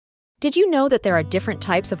Did you know that there are different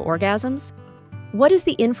types of orgasms? What is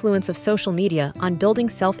the influence of social media on building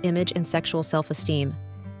self-image and sexual self-esteem?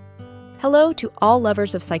 Hello to all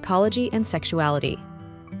lovers of psychology and sexuality.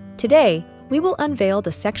 Today, we will unveil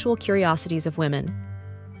the sexual curiosities of women.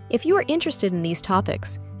 If you are interested in these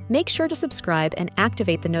topics, make sure to subscribe and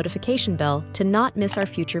activate the notification bell to not miss our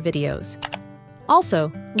future videos.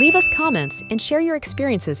 Also, leave us comments and share your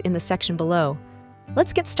experiences in the section below.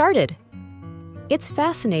 Let's get started. It's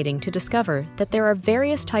fascinating to discover that there are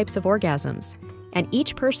various types of orgasms, and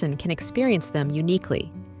each person can experience them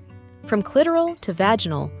uniquely. From clitoral to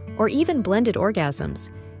vaginal, or even blended orgasms,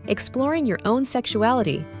 exploring your own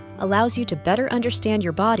sexuality allows you to better understand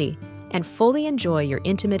your body and fully enjoy your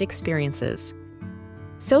intimate experiences.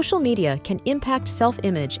 Social media can impact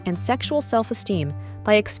self-image and sexual self-esteem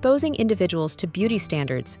by exposing individuals to beauty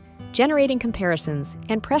standards, generating comparisons,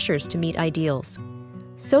 and pressures to meet ideals.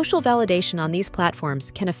 Social validation on these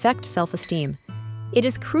platforms can affect self-esteem. It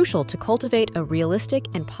is crucial to cultivate a realistic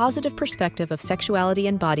and positive perspective of sexuality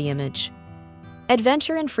and body image.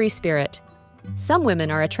 Adventure and free spirit. Some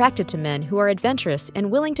women are attracted to men who are adventurous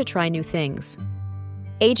and willing to try new things.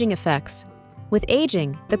 Aging effects. With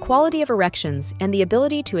aging, the quality of erections and the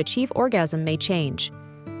ability to achieve orgasm may change.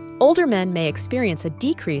 Older men may experience a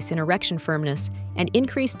decrease in erection firmness and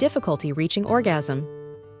increased difficulty reaching orgasm.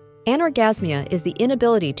 Anorgasmia is the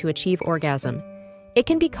inability to achieve orgasm. It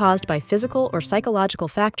can be caused by physical or psychological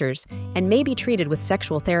factors and may be treated with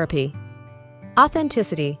sexual therapy.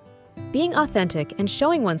 Authenticity. Being authentic and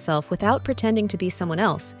showing oneself without pretending to be someone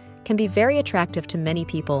else can be very attractive to many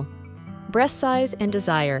people. Breast size and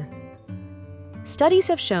desire. Studies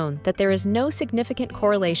have shown that there is no significant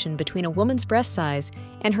correlation between a woman's breast size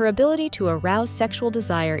and her ability to arouse sexual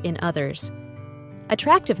desire in others.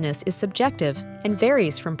 Attractiveness is subjective and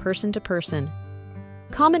varies from person to person.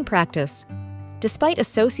 Common practice. Despite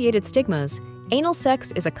associated stigmas, anal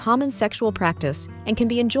sex is a common sexual practice and can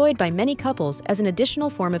be enjoyed by many couples as an additional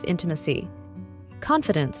form of intimacy.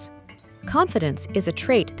 Confidence. Confidence is a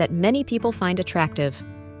trait that many people find attractive.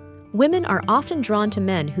 Women are often drawn to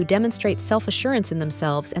men who demonstrate self-assurance in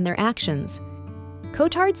themselves and their actions.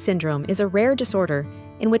 Cotard's syndrome is a rare disorder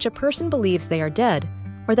in which a person believes they are dead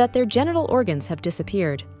or that their genital organs have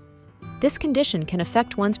disappeared. This condition can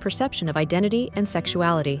affect one's perception of identity and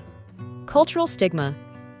sexuality. Cultural stigma.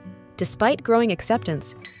 Despite growing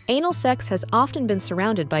acceptance, anal sex has often been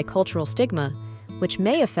surrounded by cultural stigma, which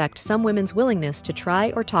may affect some women's willingness to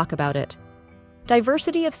try or talk about it.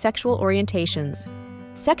 Diversity of sexual orientations.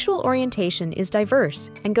 Sexual orientation is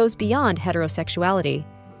diverse and goes beyond heterosexuality.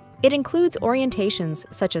 It includes orientations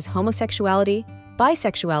such as homosexuality,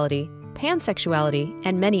 bisexuality, pansexuality,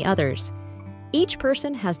 and many others. Each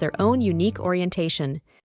person has their own unique orientation.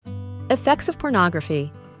 Effects of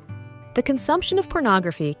pornography. The consumption of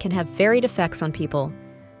pornography can have varied effects on people.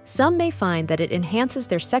 Some may find that it enhances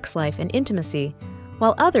their sex life and intimacy,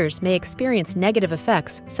 while others may experience negative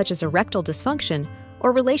effects such as erectile dysfunction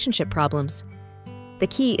or relationship problems. The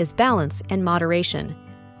key is balance and moderation.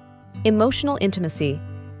 Emotional intimacy.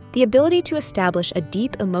 The ability to establish a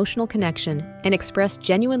deep emotional connection and express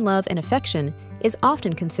genuine love and affection is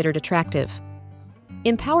often considered attractive.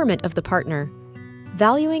 Empowerment of the partner.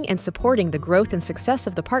 Valuing and supporting the growth and success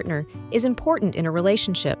of the partner is important in a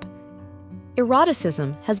relationship.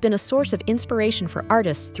 Eroticism has been a source of inspiration for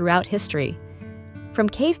artists throughout history. From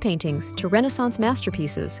cave paintings to Renaissance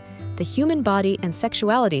masterpieces, the human body and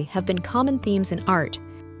sexuality have been common themes in art.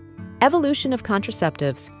 Evolution of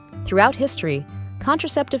contraceptives. Throughout history,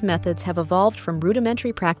 contraceptive methods have evolved from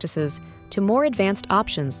rudimentary practices to more advanced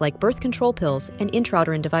options like birth control pills and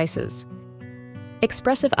intrauterine devices.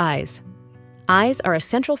 Expressive eyes. Eyes are a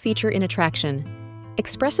central feature in attraction.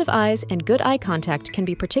 Expressive eyes and good eye contact can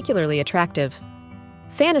be particularly attractive.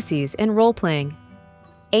 Fantasies and role-playing.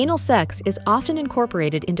 Anal sex is often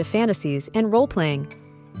incorporated into fantasies and role-playing.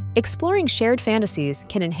 Exploring shared fantasies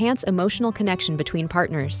can enhance emotional connection between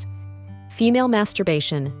partners. Female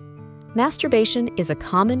masturbation. Masturbation is a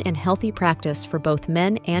common and healthy practice for both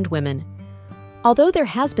men and women. Although there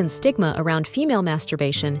has been stigma around female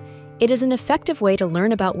masturbation, it is an effective way to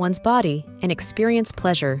learn about one's body and experience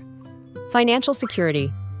pleasure. Financial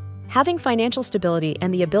security. Having financial stability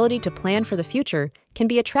and the ability to plan for the future can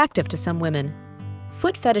be attractive to some women.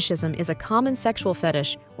 Foot fetishism is a common sexual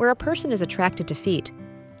fetish where a person is attracted to feet.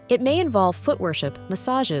 It may involve foot worship,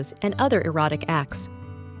 massages, and other erotic acts.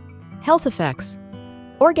 Health effects.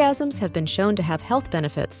 Orgasms have been shown to have health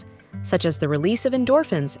benefits, such as the release of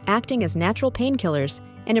endorphins acting as natural painkillers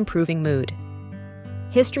and improving mood.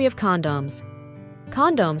 History of condoms.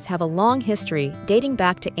 Condoms have a long history dating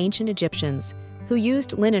back to ancient Egyptians, who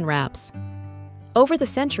used linen wraps. Over the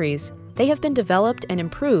centuries, they have been developed and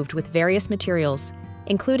improved with various materials,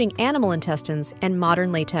 including animal intestines and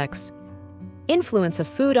modern latex. Influence of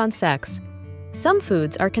food on sex. Some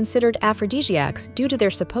foods are considered aphrodisiacs due to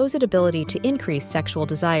their supposed ability to increase sexual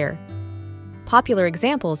desire. Popular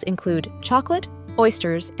examples include chocolate,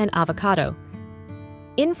 oysters, and avocado.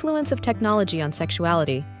 Influence of technology on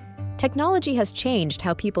sexuality. Technology has changed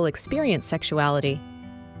how people experience sexuality.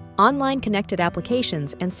 Online connected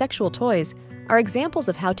applications and sexual toys are examples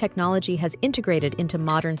of how technology has integrated into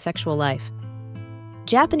modern sexual life.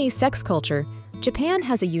 Japanese sex culture. Japan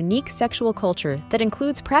has a unique sexual culture that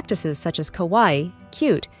includes practices such as kawaii,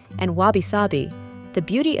 cute, and wabi-sabi, the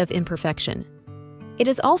beauty of imperfection. It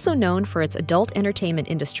is also known for its adult entertainment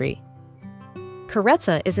industry.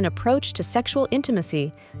 Carezza is an approach to sexual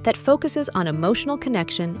intimacy that focuses on emotional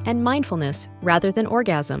connection and mindfulness rather than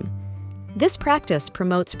orgasm. This practice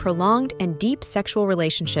promotes prolonged and deep sexual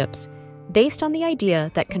relationships, based on the idea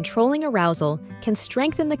that controlling arousal can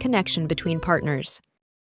strengthen the connection between partners.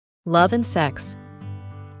 Love and sex.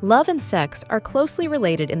 Love and sex are closely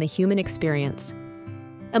related in the human experience.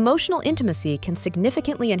 Emotional intimacy can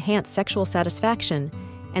significantly enhance sexual satisfaction,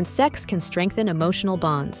 and sex can strengthen emotional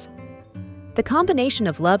bonds. The combination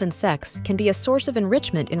of love and sex can be a source of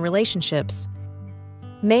enrichment in relationships.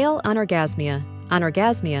 Male anorgasmia.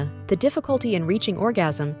 Anorgasmia, the difficulty in reaching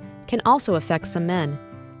orgasm, can also affect some men.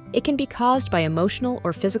 It can be caused by emotional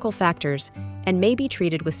or physical factors and may be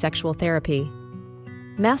treated with sexual therapy.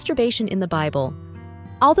 Masturbation in the Bible.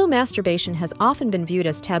 Although masturbation has often been viewed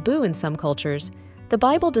as taboo in some cultures, the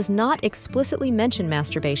Bible does not explicitly mention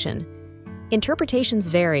masturbation. Interpretations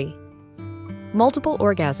vary. Multiple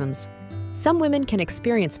orgasms. Some women can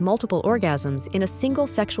experience multiple orgasms in a single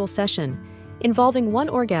sexual session, involving one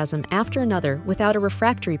orgasm after another without a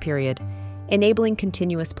refractory period, enabling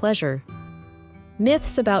continuous pleasure.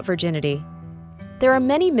 Myths about virginity. There are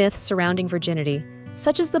many myths surrounding virginity,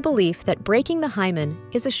 such as the belief that breaking the hymen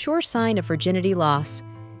is a sure sign of virginity loss.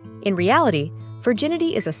 In reality,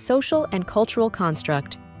 virginity is a social and cultural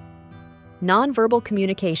construct. Nonverbal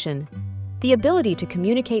communication. The ability to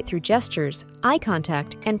communicate through gestures, eye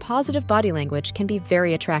contact, and positive body language can be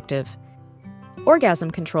very attractive. Orgasm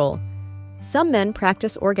control. Some men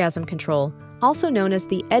practice orgasm control, also known as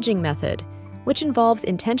the edging method, which involves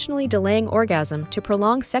intentionally delaying orgasm to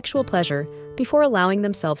prolong sexual pleasure before allowing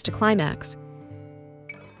themselves to climax.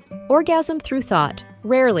 Orgasm through thought.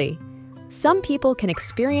 Rarely. Some people can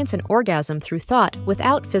experience an orgasm through thought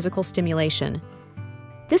without physical stimulation.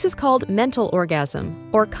 This is called mental orgasm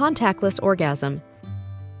or contactless orgasm.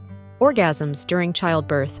 Orgasms during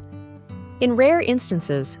childbirth. In rare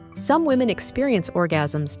instances, some women experience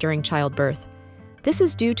orgasms during childbirth. This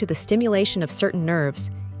is due to the stimulation of certain nerves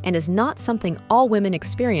and is not something all women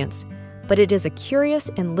experience, but it is a curious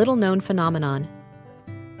and little-known phenomenon.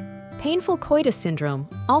 Painful coitus syndrome,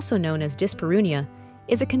 also known as dyspareunia,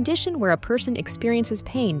 is a condition where a person experiences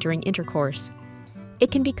pain during intercourse. It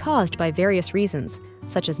can be caused by various reasons,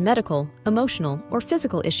 such as medical, emotional, or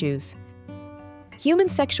physical issues. Human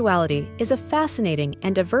sexuality is a fascinating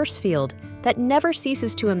and diverse field that never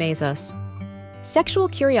ceases to amaze us. Sexual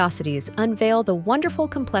curiosities unveil the wonderful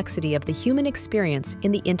complexity of the human experience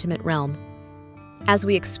in the intimate realm. As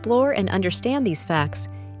we explore and understand these facts,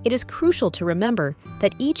 it is crucial to remember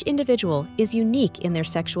that each individual is unique in their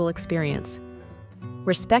sexual experience.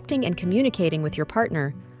 Respecting and communicating with your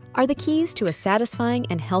partner are the keys to a satisfying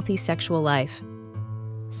and healthy sexual life.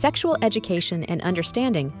 Sexual education and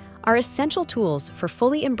understanding are essential tools for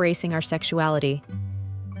fully embracing our sexuality.